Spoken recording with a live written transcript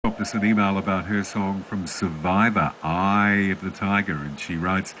us an email about her song from Survivor, Eye of the Tiger, and she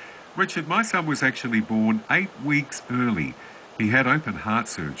writes, Richard, my son was actually born 8 weeks early. He had open heart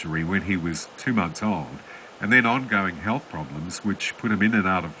surgery when he was 2 months old, and then ongoing health problems which put him in and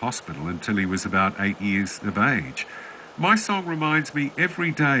out of hospital until he was about 8 years of age. My song reminds me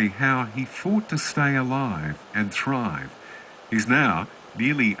every day how he fought to stay alive and thrive. He's now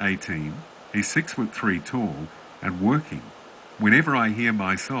nearly 18, he's 6'3" tall and working. Whenever I hear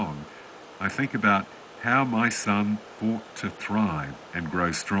my song, I think about how my son fought to thrive and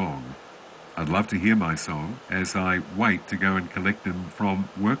grow strong. I'd love to hear my song as I wait to go and collect him from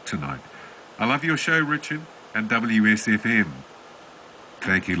work tonight. I love your show, Richard, and WSFM.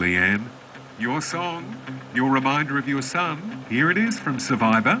 Thank you, Leanne. Your song, your reminder of your son, here it is from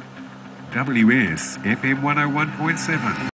Survivor, WSFM 101.7.